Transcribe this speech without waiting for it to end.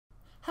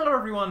Hello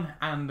everyone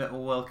and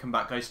welcome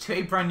back guys to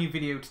a brand new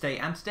video today,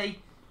 and today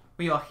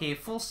we are here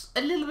for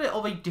a little bit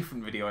of a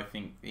different video, I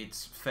think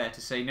it's fair to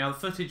say. Now the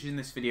footage in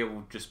this video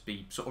will just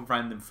be sort of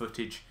random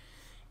footage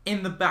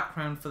in the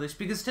background for this,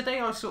 because today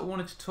I sort of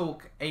wanted to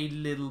talk a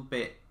little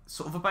bit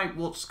sort of about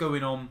what's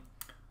going on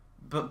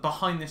but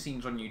behind the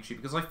scenes on YouTube,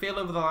 because I feel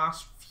over the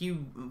last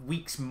few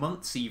weeks,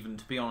 months even,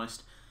 to be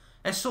honest,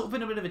 there's sort of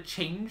been a bit of a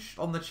change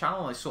on the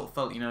channel. I sort of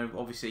felt, you know,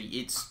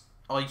 obviously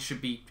I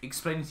should be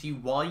explaining to you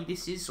why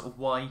this is, sort of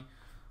why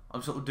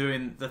I'm sort of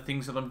doing the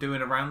things that I'm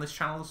doing around this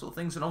channel, sort of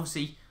things, and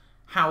obviously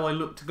how I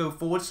look to go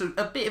forward. So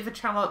a bit of a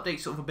channel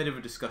update, sort of a bit of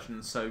a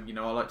discussion. So, you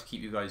know, I like to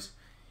keep you guys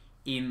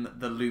in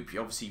the loop,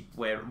 obviously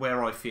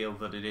where I feel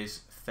that it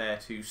is fair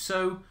to.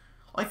 So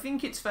I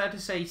think it's fair to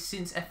say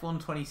since F1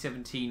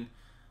 2017,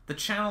 the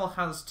channel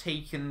has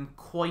taken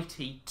quite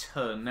a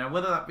turn. Now,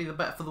 whether that be the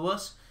better for the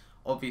worse,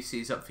 obviously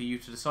it's up for you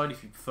to decide.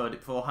 If you preferred it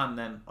beforehand,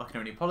 then I can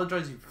only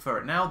apologise. If you prefer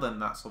it now, then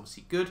that's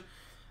obviously good.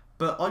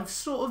 But I've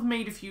sort of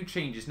made a few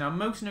changes. Now,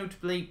 most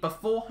notably,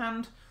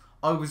 beforehand,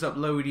 I was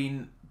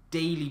uploading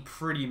daily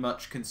pretty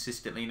much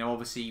consistently. Now,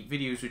 obviously,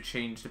 videos would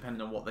change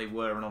depending on what they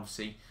were, and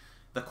obviously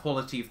the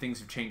quality of things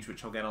have changed,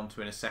 which I'll get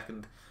onto in a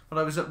second. But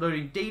I was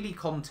uploading daily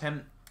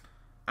content,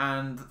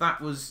 and that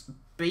was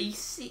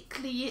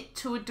basically it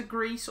to a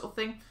degree, sort of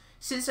thing.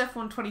 Since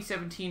F1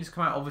 2017 has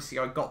come out, obviously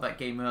I got that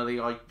game early.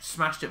 I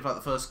smashed it for like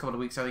the first couple of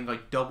weeks. I think I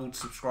doubled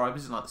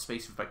subscribers in like the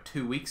space of about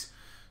 2 weeks.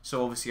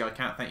 So obviously I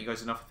can't thank you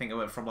guys enough. I think I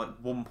went from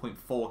like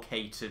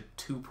 1.4k to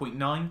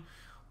 2.9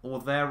 or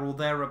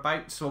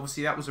thereabouts. So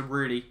obviously that was a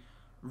really,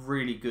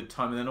 really good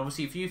time. And then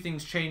obviously a few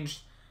things changed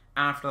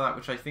after that,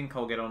 which I think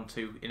I'll get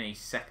onto in a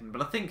second.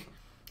 But I think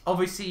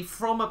obviously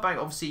from about,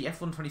 obviously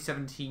F1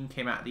 2017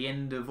 came out at the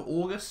end of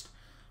August.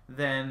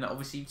 Then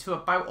obviously to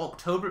about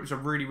October, it was a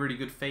really, really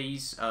good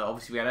phase.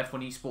 Obviously we had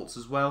F1 esports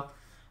as well.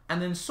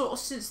 And then sort of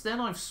since then,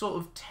 I've sort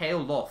of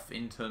tailed off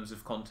in terms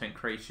of content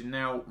creation.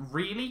 Now,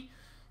 really,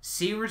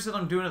 series that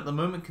I'm doing at the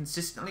moment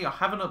consistently, I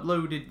haven't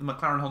uploaded the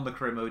Mclaren Honda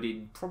Career Mode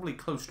in probably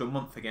close to a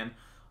month again.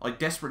 I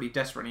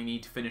desperately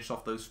need to finish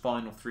off those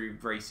final 3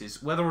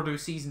 races. Whether I'll do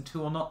Season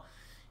 2 or not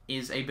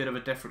is a bit of a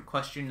different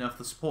question. If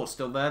the support's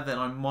still there, then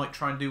I might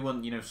try and do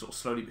one, you know, sort of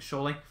slowly but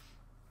surely.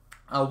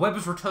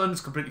 Webber's Returns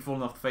completely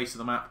fallen off the face of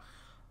the map.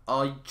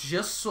 I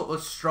just sort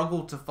of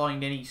struggled to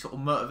find any sort of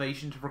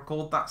motivation to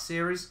record that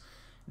series.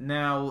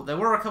 Now, there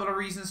were a couple of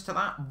reasons to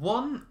that.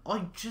 One,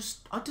 I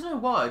don't know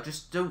why, I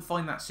just don't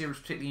find that series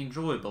particularly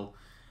enjoyable.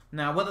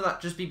 Now, whether that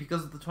just be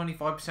because of the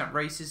 25%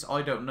 races,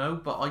 I don't know,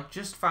 but I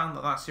just found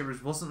that that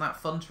series wasn't that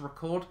fun to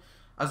record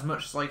as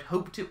much as I'd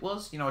hoped it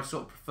was. You know, I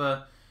sort of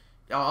prefer...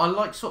 I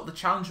like sort of the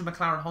challenge of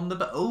McLaren Honda,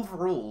 but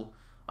overall,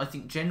 I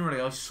think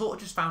generally I sort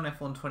of just found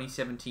F1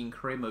 2017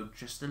 Career Mode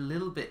just a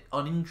little bit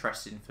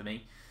uninteresting for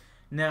me.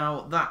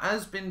 Now, that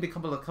has been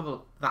because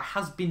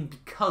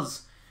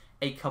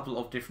a couple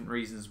of different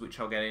reasons, which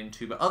I'll get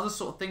into. But other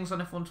sort of things on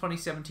F1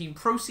 2017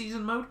 Pro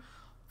Season Mode,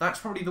 that's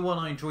probably the one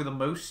I enjoy the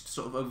most,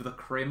 sort of over the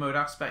Career Mode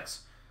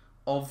aspects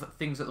of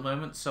things at the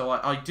moment. So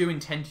I do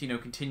intend to, you know,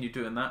 continue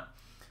doing that.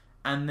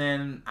 And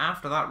then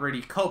after that,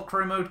 really, Co-op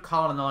Career Mode,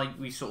 Carl and I,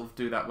 we sort of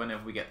do that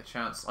whenever we get the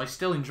chance. I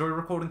still enjoy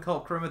recording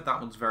Co-op Career Mode. That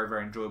one's very,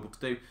 very enjoyable to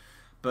do.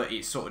 But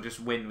it's sort of just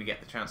when we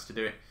get the chance to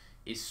do it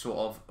is sort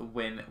of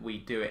when we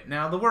do it.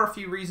 Now, there were a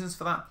few reasons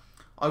for that.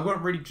 I won't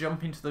really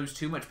jump into those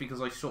too much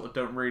because I sort of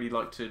don't really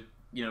like to,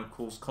 you know,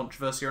 cause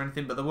controversy or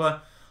anything. But there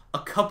were a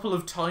couple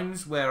of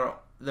times where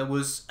there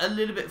was a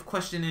little bit of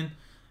questioning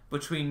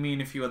between me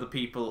and a few other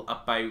people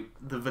about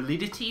the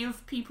validity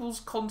of people's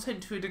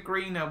content to a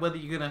degree. Now, whether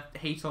you're going to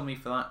hate on me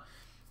for that,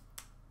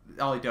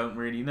 I don't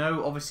really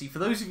know. Obviously, for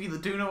those of you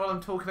that do know what I'm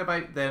talking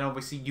about, then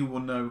obviously you will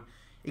know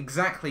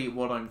exactly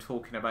what I'm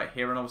talking about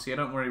here. And obviously, I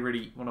don't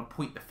really want to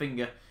point the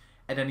finger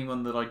at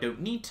anyone that I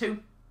don't need to,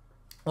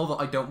 or that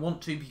I don't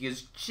want to,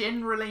 because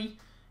generally,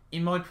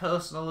 in my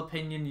personal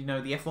opinion, you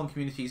know, the F1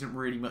 community isn't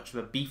really much of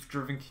a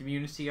beef-driven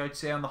community, I'd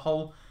say, on the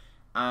whole.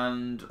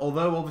 And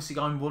although obviously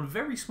I'm one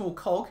very small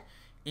cog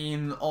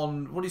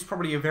on what is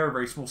probably a very,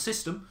 very small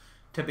system,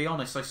 to be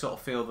honest, I sort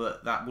of feel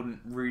that that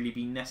wouldn't really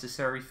be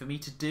necessary for me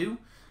to do.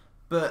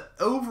 But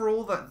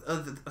overall,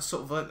 that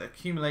sort of an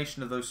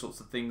accumulation of those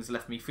sorts of things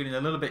left me feeling a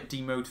little bit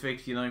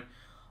demotivated, you know.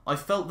 I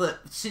felt that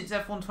since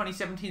F1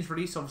 2017's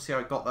release, obviously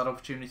I got that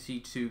opportunity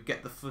to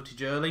get the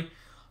footage early.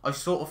 I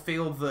sort of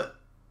feel that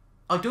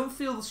I don't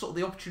feel the sort of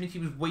the opportunity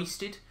was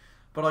wasted,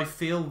 but I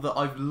feel that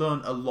I've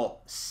learned a lot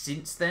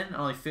since then, and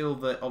I feel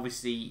that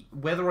obviously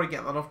whether I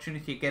get that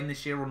opportunity again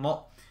this year or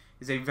not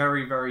is a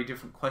very, very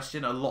different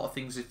question. A lot of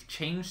things have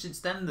changed since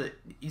then that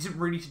isn't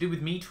really to do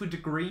with me to a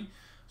degree,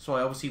 so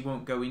I obviously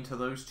won't go into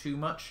those too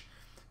much.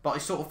 But I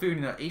sort of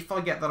feel that if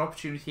I get that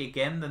opportunity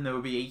again, then there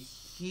will be a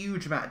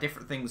huge amount of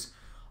different things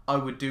I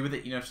would do with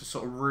it, you know, to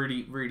sort of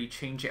really, really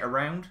change it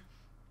around.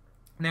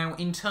 Now,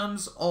 in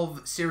terms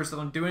of series that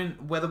I'm doing,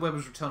 whether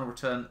Webber's Return will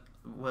return,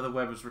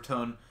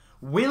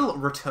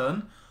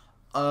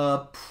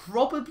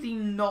 probably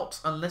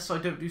not unless I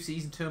don't do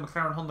Season 2 of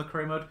McLaren Honda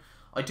Career Mode.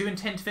 I do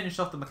intend to finish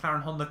off the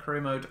Mclaren Honda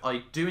Career Mode.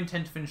 I do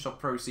intend to finish off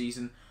Pro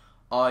Season.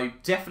 I'm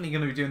definitely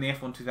going to be doing the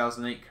F1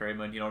 2008 career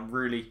mode. You know, I'm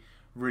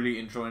really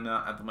enjoying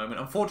that at the moment.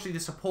 Unfortunately, the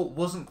support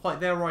wasn't quite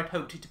there where I'd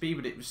hoped it to be,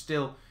 but it was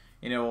still,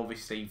 you know,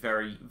 obviously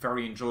very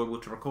enjoyable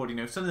to record. You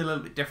know, something a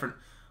little bit different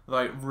that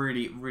I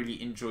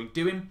really enjoyed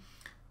doing.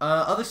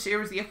 Other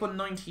series, the F1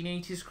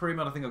 1980s career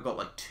mode, I think I've got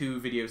like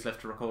 2 videos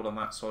left to record on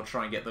that, so I'll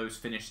try and get those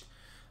finished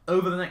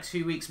over the next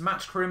few weeks.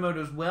 Match career mode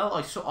as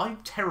well. I'm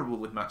terrible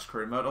with match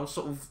career mode. I'll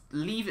sort of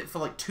leave it for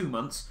like 2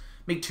 months,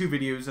 make 2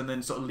 videos, and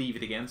then sort of leave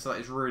it again. So that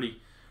is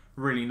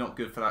really not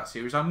good for that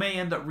series. I may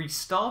end up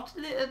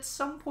restarting it at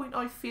some point.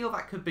 I feel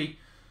that could be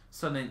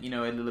something, you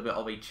know, a little bit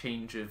of a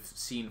change of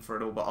scene for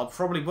it all. But I'll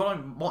probably what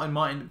I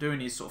might end up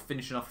doing is sort of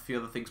finishing off a few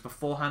other things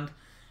beforehand,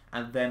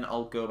 and then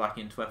I'll go back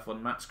into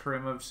F1 Match career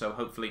mode. So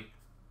hopefully,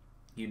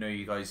 you know,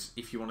 you guys,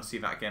 if you want to see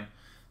that again,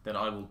 then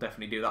I will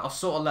definitely do that. I'll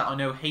sort of I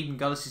know Hayden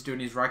Gullis is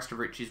doing his Rags to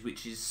Riches,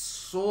 which is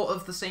sort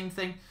of the same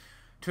thing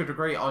to a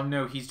degree. I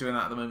know he's doing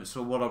that at the moment,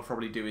 so what I'll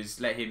probably do is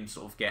let him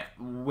sort of get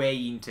way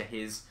into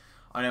his.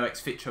 I know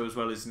Xfitcho as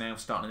well is now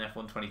starting an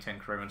F1 2010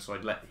 career mode, so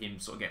I'd let him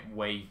sort of get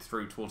way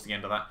through towards the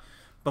end of that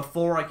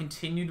before I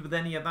continued with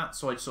any of that.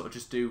 So I'd sort of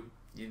just do,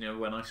 you know,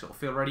 when I sort of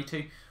feel ready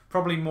to.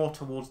 Probably more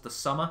towards the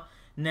summer.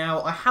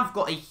 Now, I have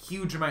got a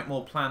huge amount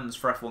more plans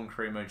for F1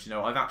 career mode. You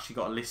know, I've actually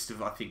got a list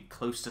of, I think,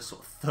 close to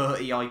sort of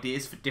 30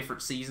 ideas for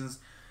different seasons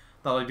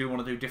that I do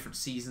want to do, different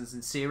seasons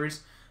and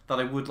series that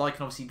I would like.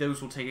 And obviously, those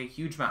will take a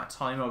huge amount of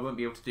time. I won't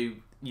be able to do,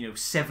 you know,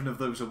 7 of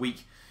those a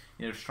week,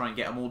 you know, to try and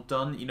get them all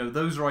done. You know,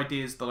 those are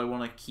ideas that I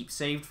want to keep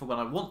saved for when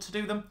I want to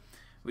do them,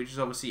 which is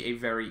obviously a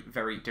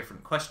very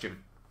different question.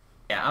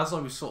 Yeah, as I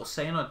was sort of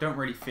saying, I don't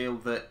really feel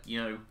that,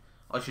 you know,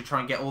 I should try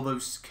and get all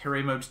those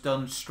career modes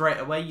done straight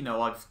away. You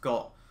know,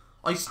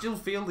 I still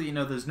feel that, you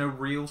know, there's no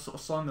real sort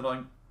of sign that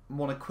I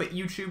want to quit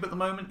YouTube at the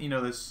moment. You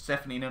know, there's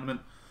definitely an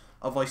element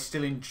of I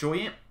still enjoy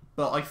it,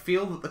 but I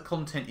feel that the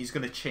content is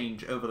going to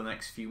change over the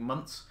next few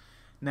months.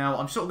 Now,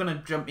 I'm sort of going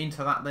to jump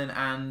into that then,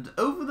 and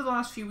over the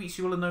last few weeks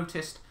you will have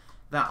noticed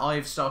that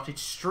I've started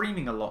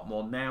streaming a lot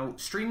more. Now,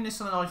 streaming is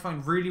something I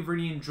find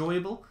really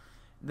enjoyable.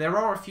 There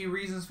are a few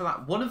reasons for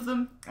that. One of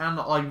them, and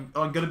I'm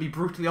going to be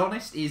brutally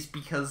honest, is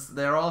because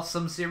there are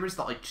some series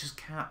that I just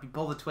can't be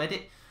bothered to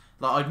edit.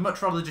 Like, I'd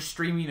much rather just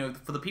stream, you know,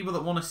 for the people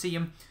that want to see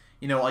them.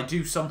 You know, I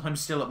do sometimes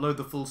still upload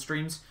the full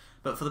streams,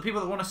 but for the people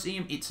that want to see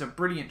them, it's a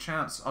brilliant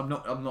chance. I'm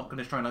not going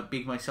to try and like,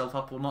 big myself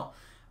up or not,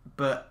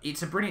 but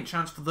it's a brilliant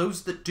chance for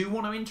those that do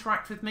want to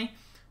interact with me.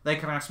 They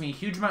can ask me a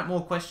huge amount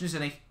more questions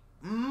in a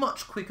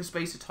much quicker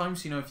space of time.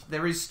 So, you know, if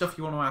there is stuff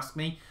you want to ask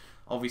me,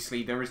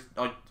 obviously there is.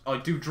 I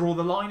do draw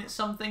the line at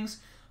some things,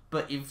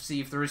 but if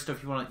there is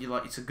stuff you want,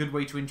 like, it's a good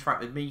way to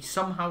interact with me.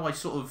 Somehow I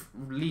sort of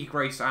leave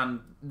grace and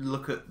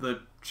look at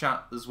the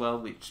chat as well,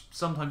 which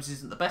sometimes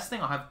isn't the best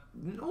thing. I have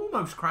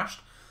almost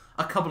crashed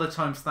a couple of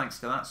times thanks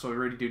to that, so I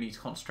really do need to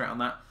concentrate on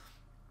that.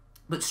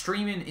 But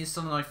streaming is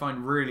something I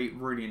find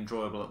really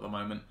enjoyable at the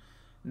moment.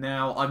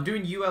 Now, I'm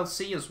doing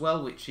ULC as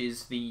well, which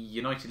is the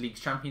United Leagues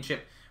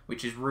Championship,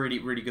 which is really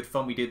good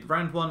fun. We did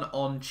round 1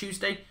 on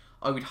Tuesday.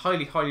 I would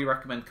highly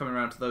recommend coming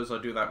around to those.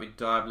 I do that with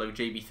Diablo,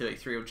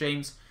 JB33 or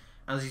James,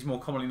 as he's more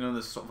commonly known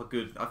as sort of a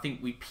good. I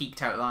think we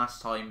peaked out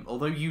last time,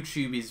 although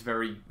YouTube is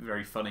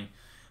very funny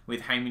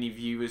with how many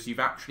viewers you've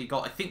actually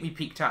got. I think we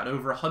peaked out at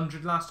over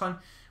 100 last time,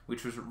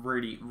 which was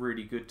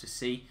really good to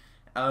see.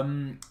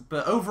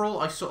 But overall,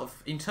 I sort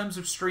of, in terms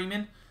of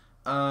streaming,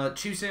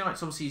 Tuesday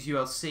nights obviously is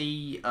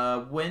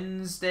ULC.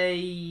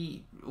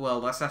 Wednesday, well,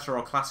 that's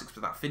SRL Classics,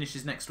 but that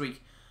finishes next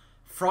week.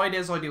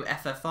 Fridays I do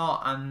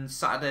FFR, and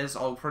Saturdays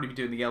I'll probably be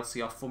doing the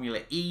LCR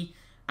Formula E,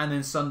 and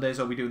then Sundays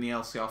I'll be doing the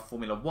LCR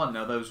Formula 1.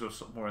 Now those are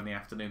sort of more in the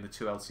afternoon, the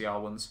 2 LCR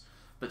ones,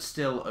 but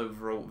still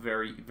overall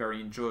very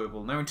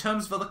enjoyable. Now in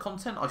terms of other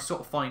content, I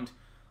sort of find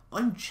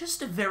I'm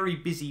just a very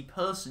busy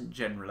person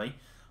generally.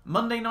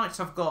 Monday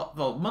nights I've got,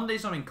 well,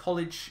 Mondays I'm in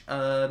college,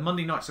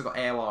 Monday nights I've got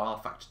AOR R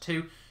Factor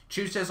 2,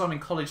 Tuesdays I'm in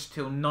college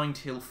till 9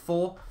 till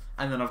 4,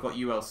 and then I've got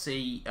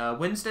ULC.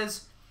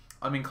 Wednesdays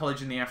I'm in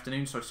college in the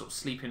afternoon, so I sort of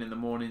sleep in the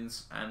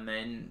mornings, and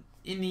then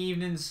in the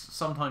evenings,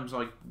 sometimes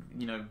I,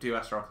 you know, do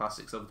SRL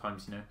Classics, other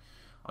times, you know,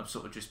 I'm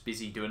sort of just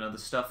busy doing other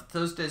stuff.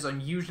 Thursdays I'm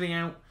usually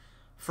out.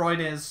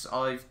 Fridays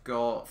I'm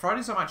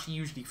actually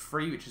usually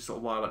free, which is sort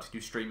of why I like to do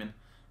streaming.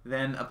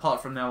 Then,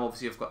 apart from now,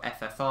 obviously I've got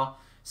FFR.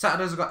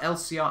 Saturdays I've got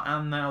LCR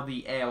and now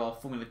the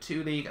AOR Formula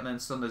 2 League, and then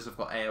Sundays I've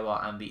got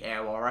AOR and the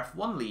AOR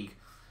F1 League.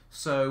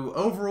 So,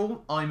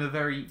 overall, I'm a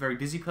very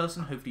busy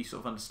person. Hopefully you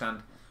sort of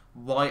understand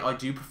why I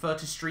do prefer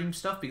to stream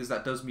stuff, because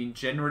that does mean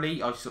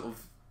generally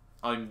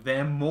I'm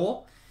there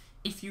more,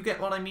 if you get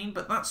what I mean.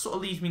 But that sort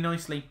of leads me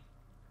nicely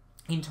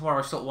into where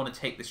I sort of want to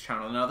take this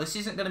channel. Now, this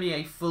isn't going to be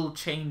a full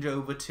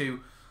changeover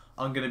to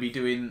I'm going to be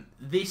doing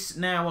this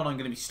now and I'm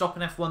going to be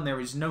stopping F1. There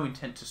is no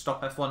intent to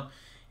stop F1.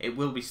 It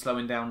will be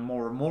slowing down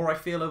more and more, I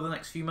feel, over the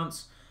next few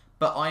months.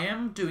 But I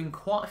am doing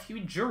quite a few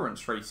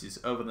endurance races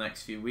over the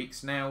next few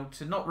weeks. Now,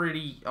 to not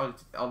really,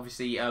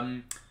 obviously,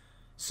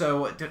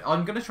 so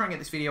I'm going to try and get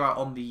this video out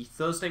on the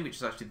Thursday, which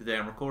is actually the day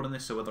I'm recording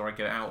this, so whether I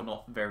get it out or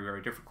not,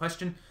 very different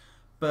question.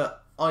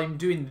 But I'm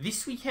doing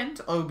this weekend,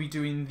 I will be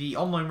doing the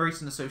Online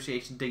Racing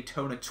Association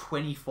Daytona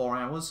 24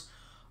 hours.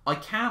 I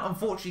can't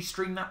unfortunately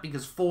stream that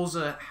because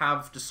Forza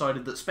have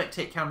decided that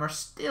spectate camera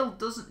still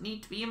doesn't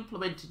need to be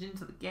implemented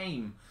into the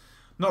game.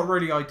 Not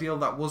really ideal.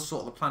 That was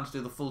sort of the plan to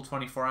do the full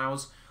 24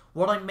 hours.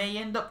 What I may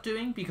end up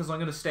doing, because I'm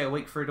going to stay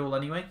awake for it all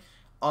anyway,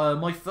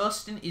 my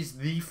first stint is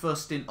the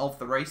first stint of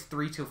the race,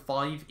 3 till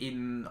 5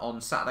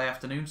 on Saturday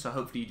afternoon, so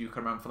hopefully you do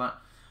come around for that.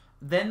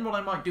 Then what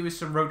I might do is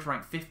some Road to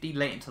Rank 50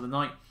 late into the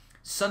night.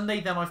 Sunday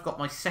then I've got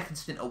my second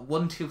stint at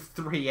 1 till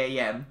 3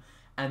 AM,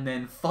 and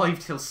then 5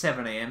 till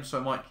 7 AM, so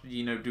I might,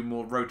 you know, do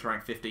more Road to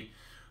Rank 50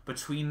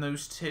 between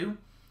those two.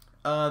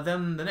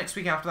 Then the next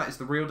week after that is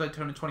the real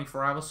Daytona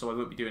 24 hours, so I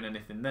won't be doing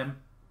anything then.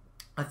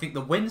 I think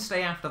the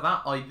Wednesday after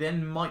that, I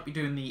then might be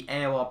doing the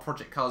AOR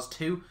Project Cars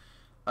 2,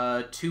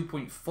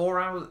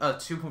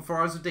 2.4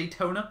 hours of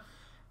Daytona,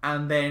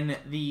 and then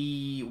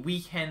the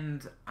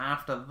weekend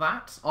after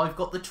that, I've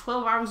got the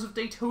 12 hours of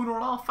Daytona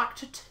on R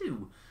Factor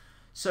 2.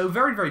 So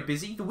very, very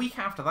busy. The week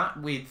after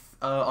that, with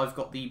I've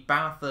got the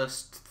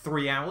Bathurst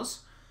 3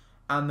 hours,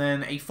 and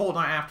then a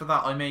fortnight after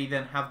that, I may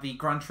then have the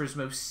Gran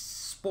Turismo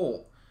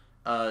Sport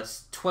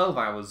 12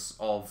 hours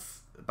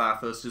of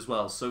Bathurst as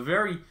well. So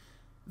very,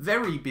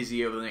 very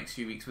busy over the next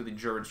few weeks with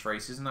endurance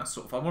races, and that's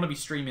sort of, I want to be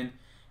streaming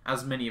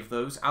as many of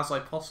those as I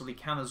possibly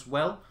can as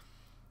well.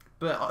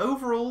 But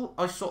overall,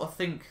 I sort of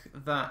think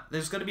that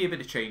there's going to be a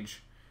bit of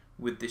change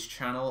with this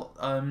channel.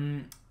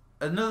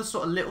 Another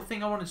sort of little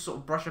thing I want to sort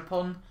of brush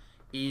upon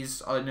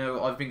is, I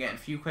know I've been getting a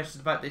few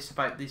questions about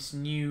this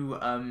new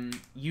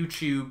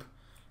YouTube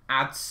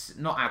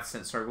not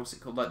AdSense, sorry, what's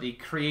it called, like the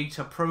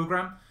creator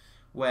program,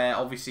 where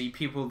obviously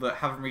people that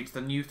haven't reached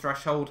the new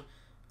threshold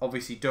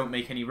obviously don't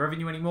make any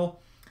revenue anymore.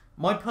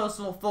 My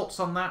personal thoughts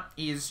on that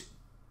is,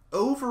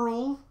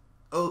 overall,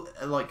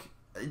 like,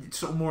 it's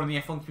sort of more in the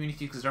F1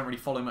 community because I don't really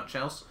follow much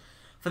else.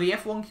 For the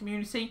F1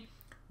 community,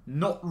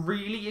 not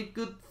really a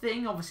good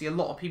thing. Obviously, a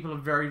lot of people are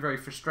very, very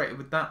frustrated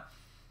with that.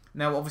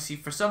 Now, obviously,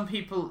 for some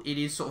people, it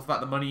is sort of about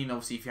the money, and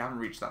obviously, if you haven't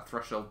reached that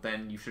threshold,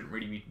 then you shouldn't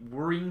really be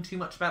worrying too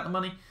much about the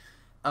money.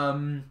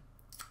 I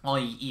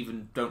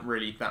even don't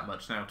really that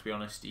much now, to be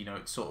honest. You know,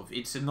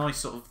 it's a nice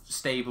sort of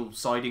stable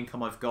side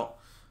income I've got,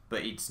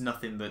 but it's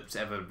nothing that's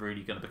ever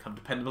really going to become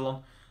dependable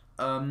on.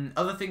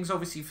 Other things,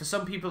 obviously, for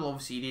some people,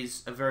 obviously, it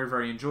is a very,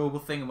 very enjoyable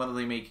thing, and whether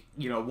they make,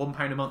 you know,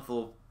 £1 a month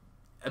or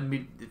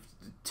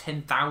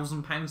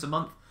 £10,000 a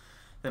month,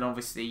 then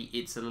obviously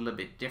it's a little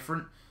bit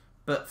different.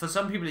 But for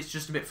some people, it's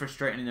just a bit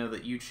frustrating to know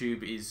that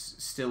YouTube is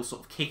still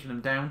sort of kicking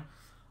them down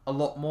a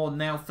lot more.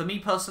 Now, for me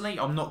personally,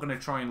 I'm not going to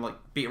try and like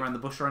beat around the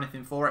bush or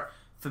anything for it.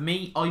 For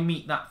me, I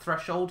meet that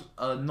threshold,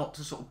 not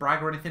to sort of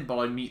brag or anything, but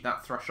I meet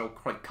that threshold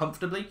quite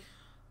comfortably.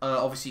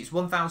 Obviously, it's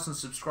 1,000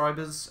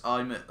 subscribers.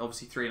 I'm at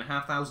obviously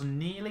 3,500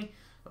 nearly.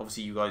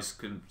 Obviously, you guys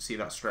can see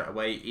that straight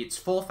away. It's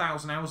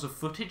 4,000 hours of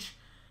footage,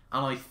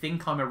 and I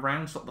think I'm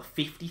around sort of the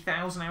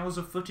 50,000 hours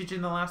of footage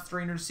in the last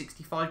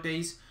 365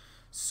 days.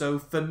 So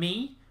for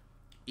me,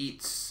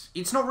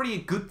 it's not really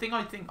a good thing.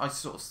 I think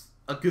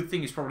a good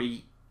thing is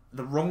probably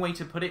the wrong way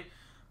to put it,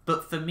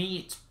 but for me,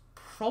 it's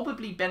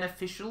probably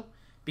beneficial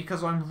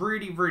because I'm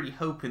really, really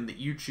hoping that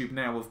YouTube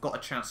now have got a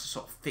chance to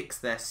sort of fix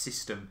their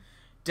system.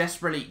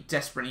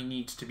 Desperately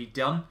needs to be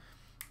done,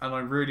 and I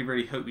really,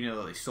 really hope, you know,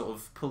 that they sort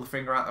of pull the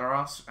finger out their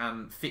arse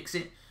and fix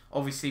it.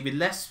 Obviously, with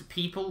less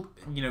people,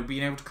 you know,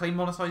 being able to claim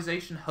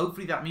monetization,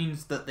 hopefully that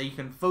means that they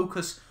can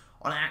focus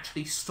on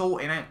actually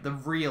sorting out the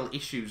real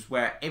issues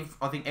where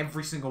I think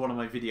every single one of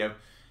my video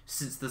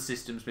since the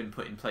system's been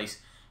put in place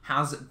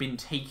has been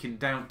taken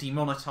down,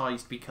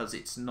 demonetized because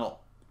it's not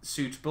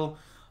suitable.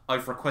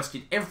 I've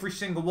requested every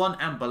single one,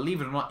 and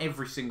believe it or not,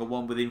 every single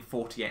one within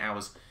 48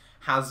 hours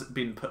has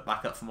been put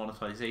back up for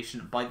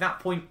monetization. By that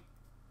point,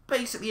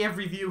 basically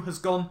every view has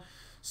gone,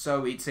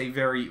 so it's a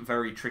very,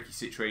 very tricky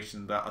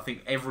situation that I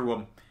think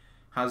everyone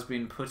has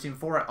been put in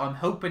for it. I'm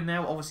hoping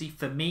now, obviously,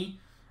 for me,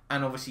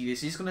 and obviously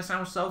this is going to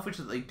sound selfish,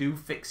 that they do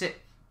fix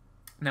it.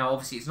 Now,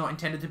 obviously, it's not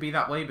intended to be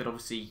that way, but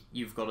obviously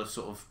you've got to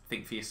sort of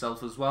think for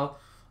yourself as well.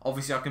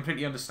 Obviously, I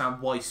completely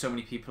understand why so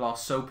many people are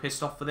so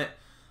pissed off with it,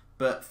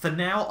 but for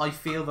now, I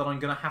feel that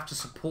I'm going to have to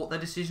support their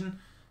decision,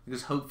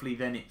 because hopefully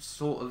then it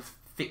sort of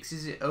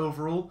fixes it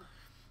overall.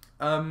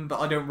 But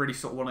I don't really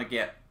sort of want to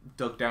get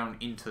dug down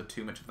into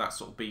too much of that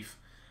sort of beef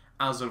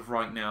as of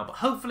right now. But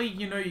hopefully,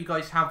 you know, you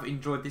guys have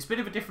enjoyed this bit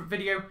of a different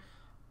video.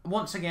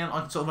 Once again,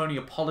 I can sort of only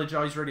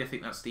apologise, really. I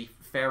think that's the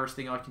fairest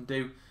thing I can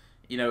do.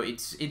 You know,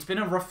 it's been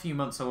a rough few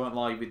months, I won't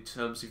lie, with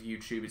terms of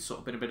YouTube. It's sort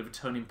of been a bit of a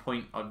turning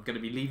point. I'm going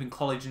to be leaving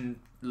college in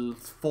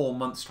 4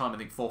 months' time, I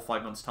think 4 or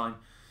 5 months' time.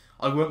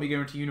 I won't be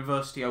going to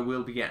university, I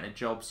will be getting a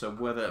job, so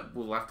whether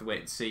we'll have to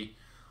wait and see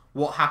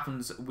what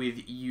happens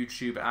with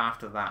YouTube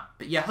after that.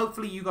 But yeah,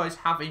 hopefully you guys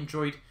have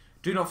enjoyed.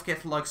 Do not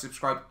forget to like,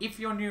 subscribe if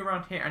you're new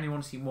around here and you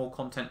want to see more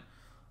content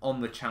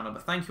on the channel.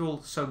 But thank you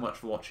all so much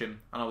for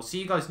watching, and I will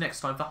see you guys next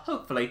time for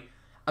hopefully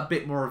a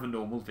bit more of a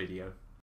normal video.